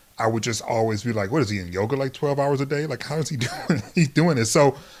plays, I would just always be like, what is he in yoga like 12 hours a day? Like, how is he doing? He's doing it.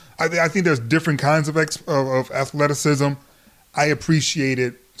 So I think there's different kinds of athleticism. I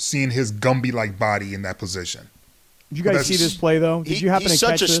appreciated seeing his Gumby-like body in that position. Did you guys see this play, though? Did you happen to catch this?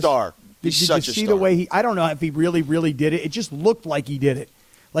 He's such a star. Did you see the way I don't know if he really, really did it. It just looked like he did it.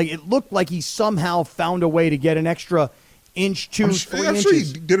 Like, it looked like he somehow found a way to get an extra inch, 3 inches. I'm sure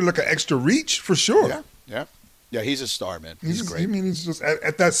he did it like an extra reach, for sure. Yeah, he's a star, man. He's great. I mean, he's just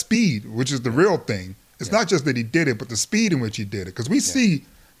at that speed, which is the real thing. It's not just that he did it, but the speed in which he did it. Because we see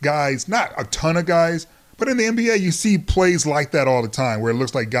guys, not a ton of guys, but in the NBA, you see plays like that all the time where it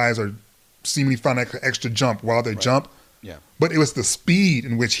looks like guys are seemingly finding an extra jump while they jump. Yeah. But it was the speed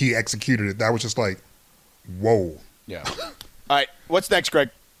in which he executed it. That was just like, whoa. Yeah. All right, what's next, Greg?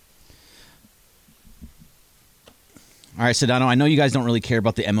 All right, Sedano, I know you guys don't really care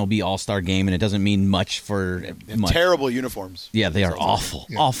about the MLB All-Star Game, and it doesn't mean much for much. Terrible uniforms. Yeah, they are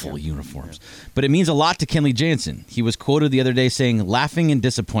awful uniforms. But it means a lot to Kenley Jansen. He was quoted the other day saying, laughing in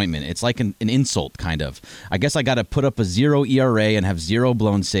disappointment. It's like an insult, kind of. I guess I got to put up a 0 ERA and have 0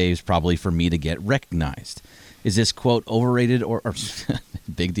 blown saves probably for me to get recognized. Is this, quote, overrated or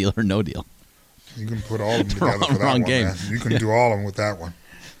big deal or no deal? You can put all of them together for that one, game. Man. You can do all of them with that one.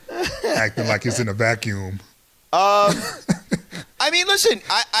 Acting like it's in a vacuum. I mean, listen,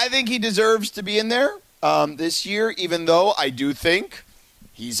 I think he deserves to be in there this year, even though I do think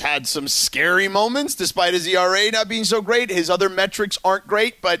he's had some scary moments despite his ERA not being so great. His other metrics aren't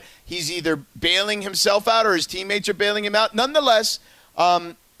great, but he's either bailing himself out or his teammates are bailing him out. Nonetheless,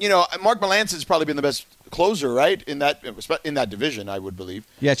 Mark Melancon's probably been the best closer, right, in that division, I would believe.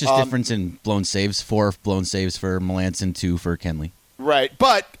 Yeah, it's just difference in blown saves. 4 blown saves for Melancon, 2 for Kenley. Right,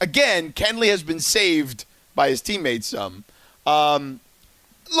 but again, Kenley has been saved by his teammates some. Look,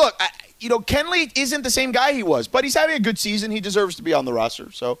 Kenley isn't the same guy he was, but he's having a good season. He deserves to be on the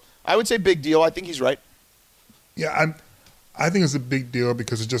roster. So I would say big deal. I think he's right. Yeah, I think it's a big deal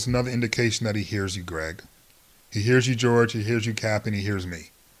because it's just another indication that he hears you, Greg. He hears you, George. He hears you, Cap, and he hears me.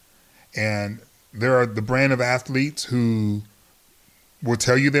 And there are the brand of athletes who will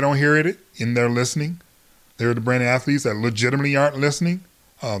tell you they don't hear it in their listening. There are the brand of athletes that legitimately aren't listening.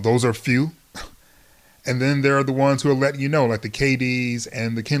 Those are few. And then there are the ones who are letting you know, like the KDs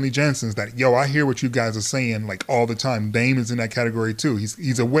and the Kenley Jensens, that, I hear what you guys are saying, like, all the time. Dame is in that category, too.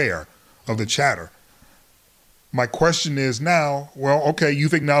 He's aware of the chatter. My question is now, well, okay,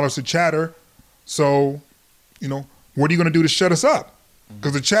 you've acknowledged the chatter, so, what are you going to do to shut us up?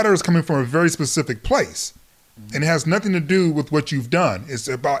 Because the chatter is coming from a very specific place, and it has nothing to do with what you've done. It's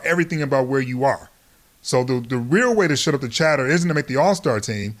about everything about where you are. So the real way to shut up the chatter isn't to make the All-Star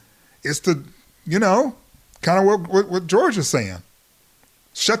team. It's to... kind of what George is saying.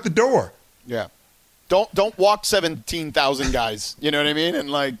 Shut the door. Yeah. Don't walk 17,000 guys. You know what I mean?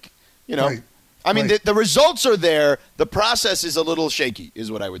 And right. I mean, the results are there. The process is a little shaky,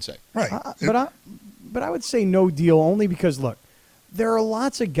 is what I would say. Right. But I would say no deal only because, look, there are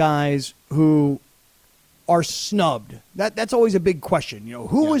lots of guys who are snubbed. That's always a big question.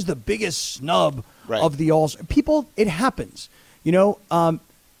 Who was the biggest snub of the All-Star? People, it happens.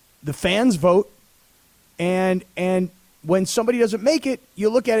 The fans vote, and when somebody doesn't make it, you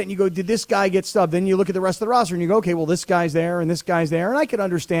look at it and you go, did this guy get snubbed? Then you look at the rest of the roster and you go, okay, well, this guy's there and this guy's there, and I can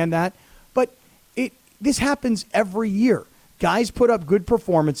understand that. But this happens every year. Guys put up good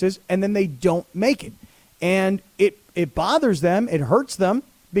performances, and then they don't make it. And it bothers them. It hurts them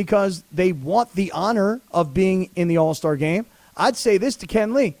because they want the honor of being in the All-Star game. I'd say this to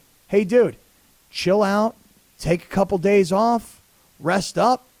Kenley. Hey, dude, chill out, take a couple days off, rest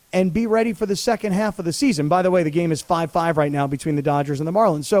up, and be ready for the second half of the season. By the way, the game is 5-5 right now between the Dodgers and the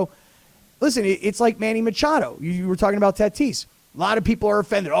Marlins. So, listen, it's like Manny Machado. You were talking about Tatis. A lot of people are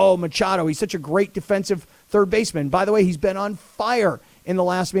offended. Oh, Machado, he's such a great defensive third baseman. By the way, he's been on fire in the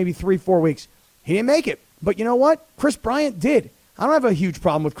last maybe 3-4 weeks. He didn't make it. But you know what? Chris Bryant did. I don't have a huge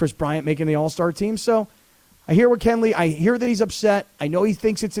problem with Chris Bryant making the All-Star team. So, I hear what Kenley, I hear that he's upset. I know he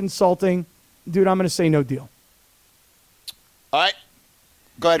thinks it's insulting. Dude, I'm going to say no deal. All right.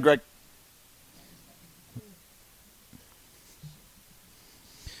 Go ahead, Greg.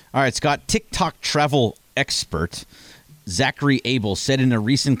 All right, Scott, TikTok travel expert Zachary Abel said in a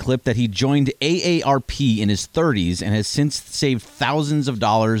recent clip that he joined AARP in his 30s and has since saved thousands of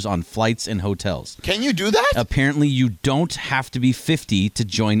dollars on flights and hotels. Can you do that? Apparently, you don't have to be 50 to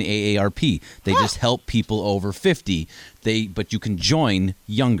join AARP. They just help people over 50. But you can join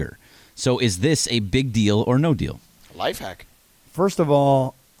younger. So is this a big deal or no deal? Life hack. First of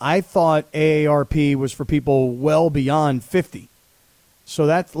all, I thought AARP was for people well beyond 50. So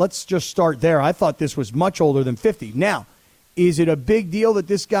let's just start there. I thought this was much older than 50. Now, is it a big deal that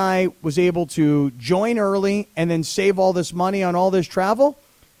this guy was able to join early and then save all this money on all this travel?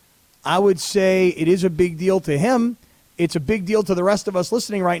 I would say it is a big deal to him. It's a big deal to the rest of us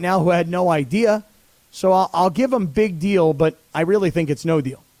listening right now who had no idea. So I'll give him big deal, but I really think it's no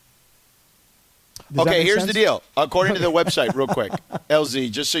deal. Okay, here's the deal. According to the website, real quick,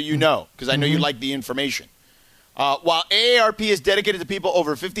 LZ, just so you know, because I know you like the information. While AARP is dedicated to people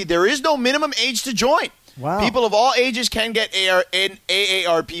over 50, there is no minimum age to join. Wow. People of all ages can get an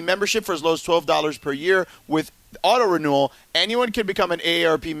AARP membership for as low as $12 per year with auto-renewal. Anyone can become an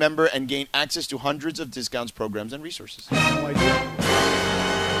AARP member and gain access to hundreds of discounts, programs, and resources. No idea.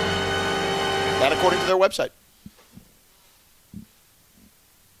 That according to their website.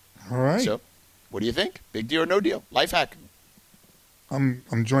 All right. So, what do you think? Big deal or no deal? Life hack. I'm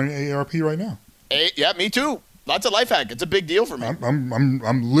joining AARP right now. Yeah, me too. Lots of life hack. It's a big deal for me.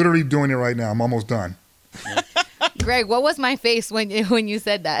 I'm literally doing it right now. I'm almost done. Greg, what was my face when you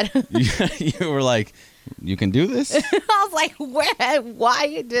said that? You were like, you can do this? I was like,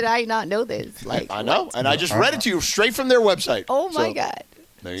 why did I not know this? Like, I know, and I just read it to you straight from their website. Oh, my God.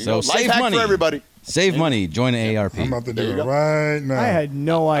 There you So go. Life save hack money. for everybody. Save money. Join AARP. I'm about to There do you it go. right now. I had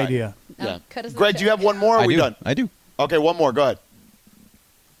no idea. Yeah. Cut us a Greg, check. do you have one more? Or are we done? I do. Okay, one more. Go ahead.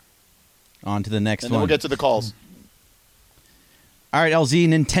 On to the next And then one. we'll get to the calls. All right, LZ,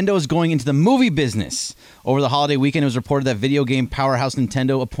 Nintendo is going into the movie business. Over the holiday weekend, it was reported that video game powerhouse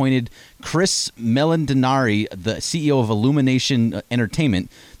Nintendo appointed Chris Meledandri, the CEO of Illumination Entertainment,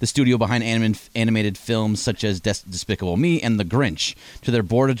 the studio behind animated films such as Despicable Me and The Grinch, to their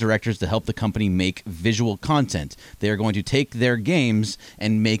board of directors to help the company make visual content. They are going to take their games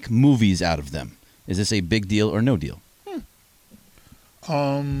and make movies out of them. Is this a big deal or no deal?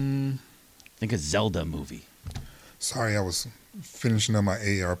 Think a Zelda movie. Sorry, I was finishing up my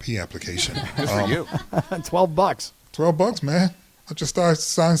AARP application. Good for you. $12. $12, man. I just started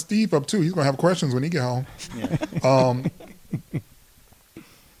signing Steve up too. He's gonna have questions when he get home.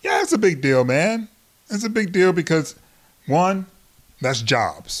 Yeah, it's a big deal, man. It's a big deal because one, that's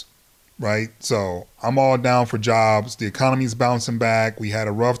jobs, right? So I'm all down for jobs. The economy's bouncing back. We had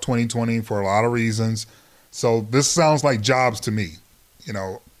a rough 2020 for a lot of reasons. So this sounds like jobs to me. You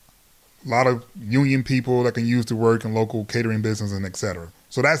know, a lot of union people that can use to work in local catering business and et cetera.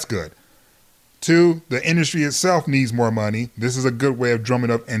 So that's good. Two, the industry itself needs more money. This is a good way of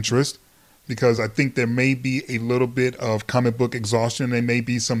drumming up interest because I think there may be a little bit of comic book exhaustion. There may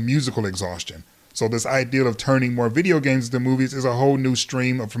be some musical exhaustion. So this idea of turning more video games into movies is a whole new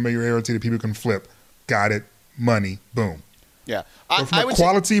stream of familiarity that people can flip. Got it. Money. Boom. Yeah. But from a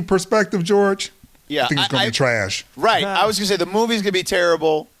quality perspective, George, yeah, I think it's going to be trash. Right. I was going to say the movie's going to be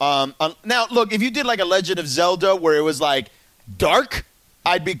terrible. Now, look, if you did like a Legend of Zelda where it was like dark,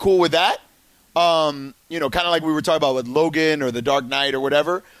 I'd be cool with that. You know, kind of like we were talking about with Logan or The Dark Knight or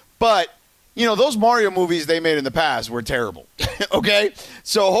whatever. But, you know, those Mario movies they made in the past were terrible. Okay?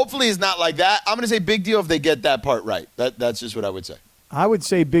 So hopefully it's not like that. I'm going to say big deal if they get that part right. That's just what I would say. I would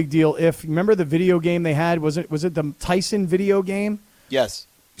say big deal if, remember the video game they had? Was it the Tyson video game? Yes.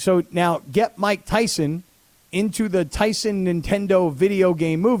 So now get Mike Tyson into the Tyson Nintendo video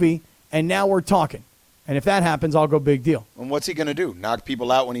game movie, and now we're talking. And if that happens, I'll go big deal. And what's he going to do? Knock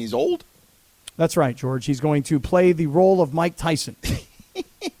people out when he's old? That's right, George. He's going to play the role of Mike Tyson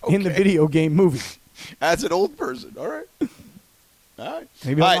in the video game movie. As an old person. All right. All right.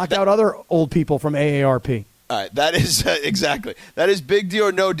 Maybe he'll knock out other old people from AARP. All right, that is exactly. That is big deal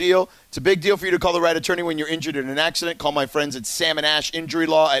or no deal. It's a big deal for you to call the right attorney when you're injured in an accident. Call my friends at Sam & Ash Injury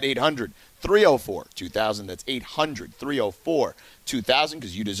Law at 800-304-2000. That's 800-304-2000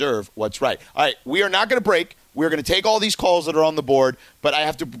 because you deserve what's right. All right, we are not going to break. We're going to take all these calls that are on the board, but I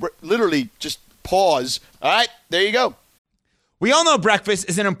have to literally just pause. All right, there you go. We all know breakfast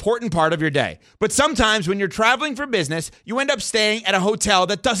is an important part of your day, but sometimes when you're traveling for business, you end up staying at a hotel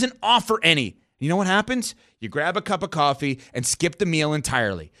that doesn't offer any. You know what happens? You grab a cup of coffee and skip the meal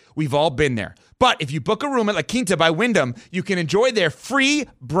entirely. We've all been there. But if you book a room at La Quinta by Wyndham, you can enjoy their free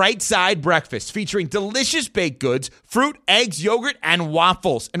Bright Side breakfast featuring delicious baked goods, fruit, eggs, yogurt, and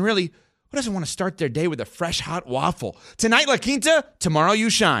waffles. And really, who doesn't want to start their day with a fresh, hot waffle? Tonight, La Quinta, tomorrow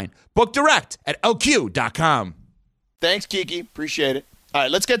you shine. Book direct at lq.com. Thanks, Kiki. Appreciate it. All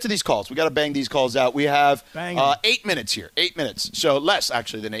right, let's get to these calls. We got to bang these calls out. We have 8 minutes here. 8 minutes. So less,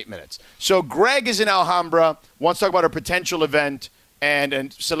 actually, than 8 minutes. So Greg is in Alhambra, wants to talk about a potential event and a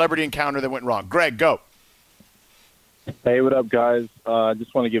celebrity encounter that went wrong. Greg, go. Hey, what up, guys? I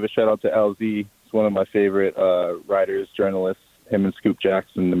just want to give a shout-out to LZ. He's one of my favorite writers, journalists. Him and Scoop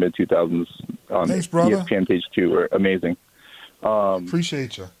Jackson in the mid-2000s on ESPN Page 2 were amazing.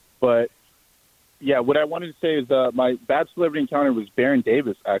 Appreciate you. But, yeah, what I wanted to say is my bad celebrity encounter was Baron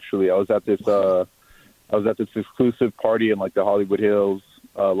Davis, actually. I was at this exclusive party in, like, the Hollywood Hills.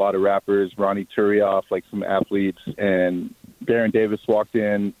 A lot of rappers, Ronnie Turioff, like some athletes, and Baron Davis walked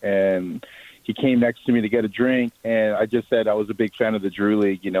in, and he came next to me to get a drink, and I just said I was a big fan of the Drew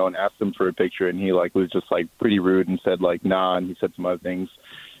League, you know, and asked him for a picture, and he, like, was just, like, pretty rude and said, like, nah, and he said some other things.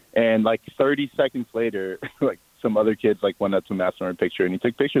 And, like, 30 seconds later, like, some other kids, like, went up to him, asked him for a picture, and he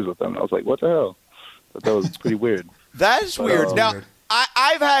took pictures with them. And I was like, what the hell? But that was pretty weird. That is weird. Now,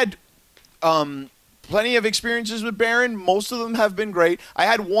 I've had plenty of experiences with Baron. Most of them have been great. I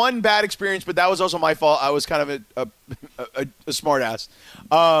had one bad experience, but that was also my fault. I was kind of a smart ass.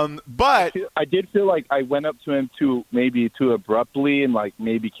 But I did feel like I went up to him too abruptly and like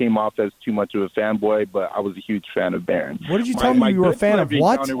maybe came off as too much of a fanboy, but I was a huge fan of Baron. What did you tell me you were a fan of?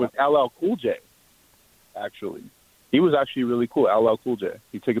 What? It was LL Cool J, actually. He was actually really cool, LL Cool J.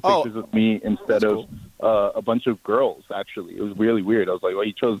 He took pictures with me instead of a bunch of girls, actually. It was really weird. I was like, well,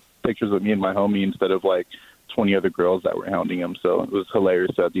 he chose pictures with me and my homie instead of, like, 20 other girls that were hounding him. So it was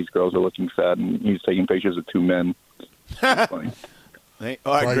hilarious that these girls are looking sad, and he's taking pictures with two men. Funny.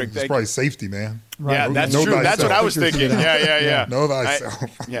 All right, Greg, it's probably safety, man. Right. Yeah, that's true. Thyself. That's what I was thinking. Yeah. Know thyself.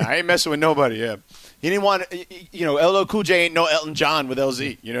 I ain't messing with nobody, yeah. He didn't want, LL Cool J ain't no Elton John with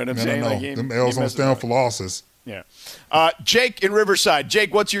LZ. You know what I'm saying? No. Like, them L's don't stand for losses. Yeah. Jake in Riverside.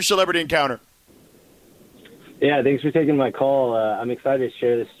 Jake, what's your celebrity encounter? Yeah, thanks for taking my call. I'm excited to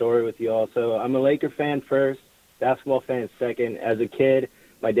share this story with you all. So I'm a Laker fan first, basketball fan second. As a kid,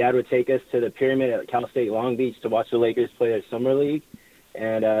 my dad would take us to the Pyramid at Cal State Long Beach to watch the Lakers play their summer league.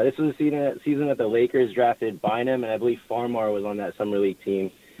 And this was the season that the Lakers drafted Bynum, and I believe Farmar was on that summer league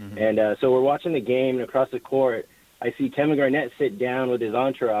team. Mm-hmm. And so we're watching the game, and across the court, I see Kevin Garnett sit down with his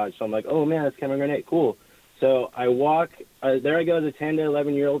entourage. So I'm like, oh, man, that's Kevin Garnett. Cool. So I walk there I go as a 10 to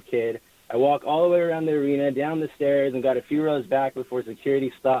 11-year-old kid. I walk all the way around the arena, down the stairs, and got a few rows back before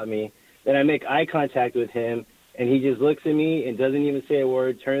security stopped me. Then I make eye contact with him, and he just looks at me and doesn't even say a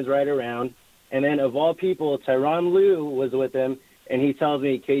word, turns right around. And then, of all people, Tyronn Lue was with him, and he tells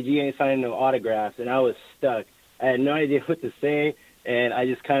me, KG ain't signing no autographs, and I was stuck. I had no idea what to say, and I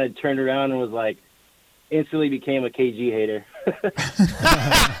just kind of turned around and was like, instantly became a KG hater.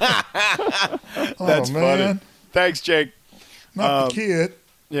 That's funny. Thanks, Jake. Not the kid.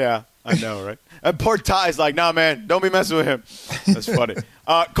 Yeah, I know, right? And poor Ty's like, nah, man, don't be messing with him. That's funny.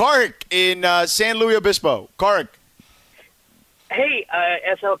 Karik in San Luis Obispo. Karik. Hey,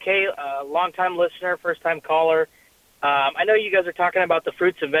 SLK, long-time listener, first-time caller. I know you guys are talking about the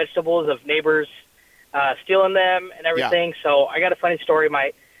fruits and vegetables of neighbors stealing them and everything. Yeah. So I got a funny story.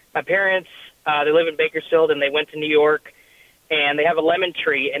 My parents, they live in Bakersfield, and they went to New York, and they have a lemon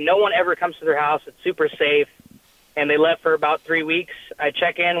tree, and no one ever comes to their house. It's super safe. And they left for about 3 weeks. I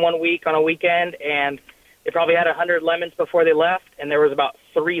check in 1 week on a weekend, and they probably had 100 lemons before they left, and there was about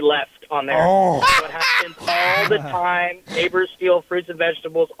 3 left on there. So it happens all the time. Neighbors steal fruits and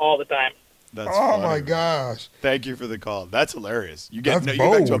vegetables all the time. That's funny. My gosh. Thank you for the call. That's hilarious. You get back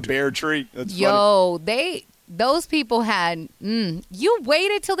to a bare tree. That's funny. Those people had, you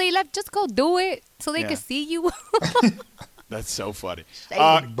waited till they left. Just go do it so they could see you. That's so funny.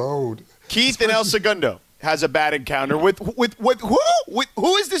 Bold. Keith in El Segundo has a bad encounter with who?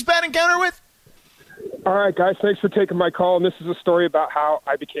 Who is this bad encounter with? All right, guys, thanks for taking my call. And this is a story about how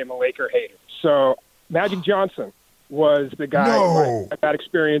I became a Laker hater. So Magic Johnson was the guy I had that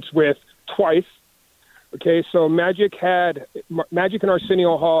experience with twice. Okay, so Magic in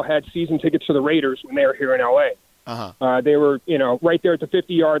Arsenio Hall had season tickets to the Raiders when they were here in L.A. Uh-huh. They were, right there at the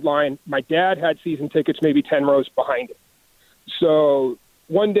 50-yard line. My dad had season tickets maybe 10 rows behind him. So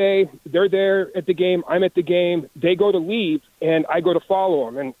one day, they're there at the game, I'm at the game, they go to leave, and I go to follow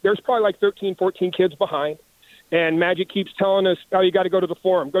them. And there's probably like 13, 14 kids behind. And Magic keeps telling us, oh, you got to go to the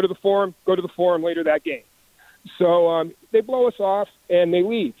Forum. Go to the Forum later that game. So they blow us off, and they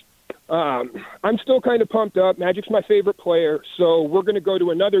leave. I'm still kind of pumped up. Magic's my favorite player, so we're going to go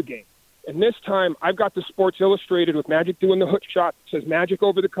to another game. And this time, I've got the Sports Illustrated with Magic doing the hook shot. It says Magic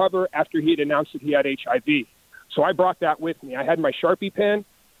over the cover after he had announced that he had HIV. So I brought that with me. I had my Sharpie pen,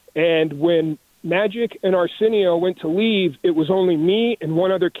 and when Magic and Arsenio went to leave, it was only me and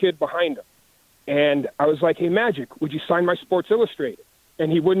one other kid behind him. And I was like, hey, Magic, would you sign my Sports Illustrated?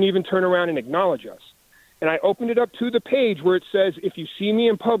 And he wouldn't even turn around and acknowledge us. And I opened it up to the page where it says, if you see me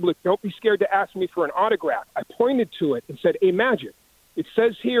in public, don't be scared to ask me for an autograph. I pointed to it and said, hey, Magic, it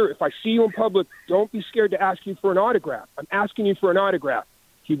says here, if I see you in public, don't be scared to ask you for an autograph. I'm asking you for an autograph.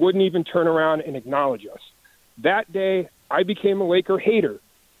 He wouldn't even turn around and acknowledge us. That day, I became a Laker hater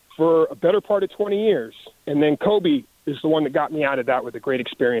for a better part of 20 years. And then Kobe is the one that got me out of that with a great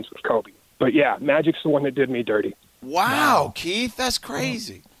experience with Kobe. But, yeah, Magic's the one that did me dirty. Wow. Keith, that's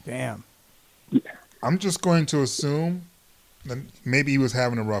crazy. Damn. I'm just going to assume that maybe he was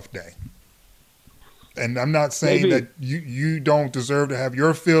having a rough day. And I'm not saying that you don't deserve to have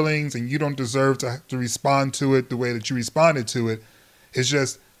your feelings and you don't deserve to respond to it the way that you responded to it. It's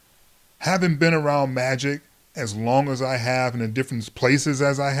just having been around Magic as long as I have and in different places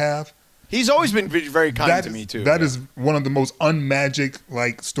as I have. He's always been very kind to me, too. That is one of the most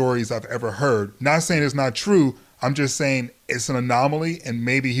un-Magic-like stories I've ever heard. Not saying it's not true. I'm just saying it's an anomaly, and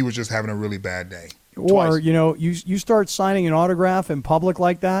maybe he was just having a really bad day. Or, you start signing an autograph in public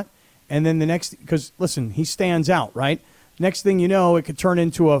like that, and then the next, because, listen, he stands out, right? Next thing you know, it could turn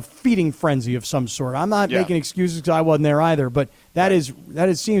into a feeding frenzy of some sort. I'm not making excuses because I wasn't there either, but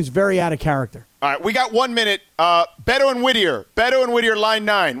that seems very out of character. All right, we got 1 minute. Beto and Whittier. Beto and Whittier, line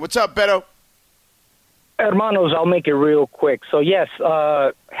 9. What's up, Beto? Hermanos, I'll make it real quick. So, yes,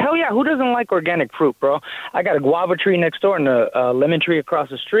 hell yeah, who doesn't like organic fruit, bro? I got a guava tree next door and a lemon tree across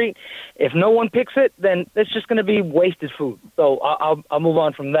the street. If no one picks it, then it's just going to be wasted food. So I'll move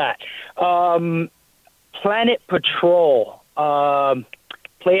on from that. Planet Patrol,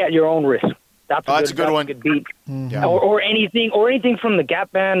 play at your own risk. That's a good one. Good beat. Mm-hmm. Or anything from the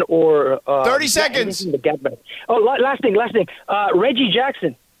Gap Band or 30 seconds. From the Gap Band. Oh, last thing. Reggie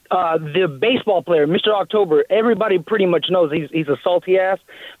Jackson, the baseball player, Mr. October. Everybody pretty much knows he's a salty ass.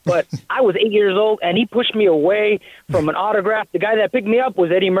 But I was 8 years old and he pushed me away from an autograph. The guy that picked me up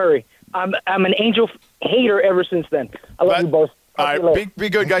was Eddie Murray. I'm an Angel hater ever since then. I love you both. All right, be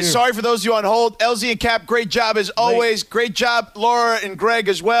good, guys. Sorry for those of you on hold. LZ and Cap, great job as always. Great job, Laura and Greg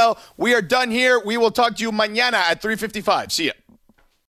as well. We are done here. We will talk to you mañana at 3:55. See ya.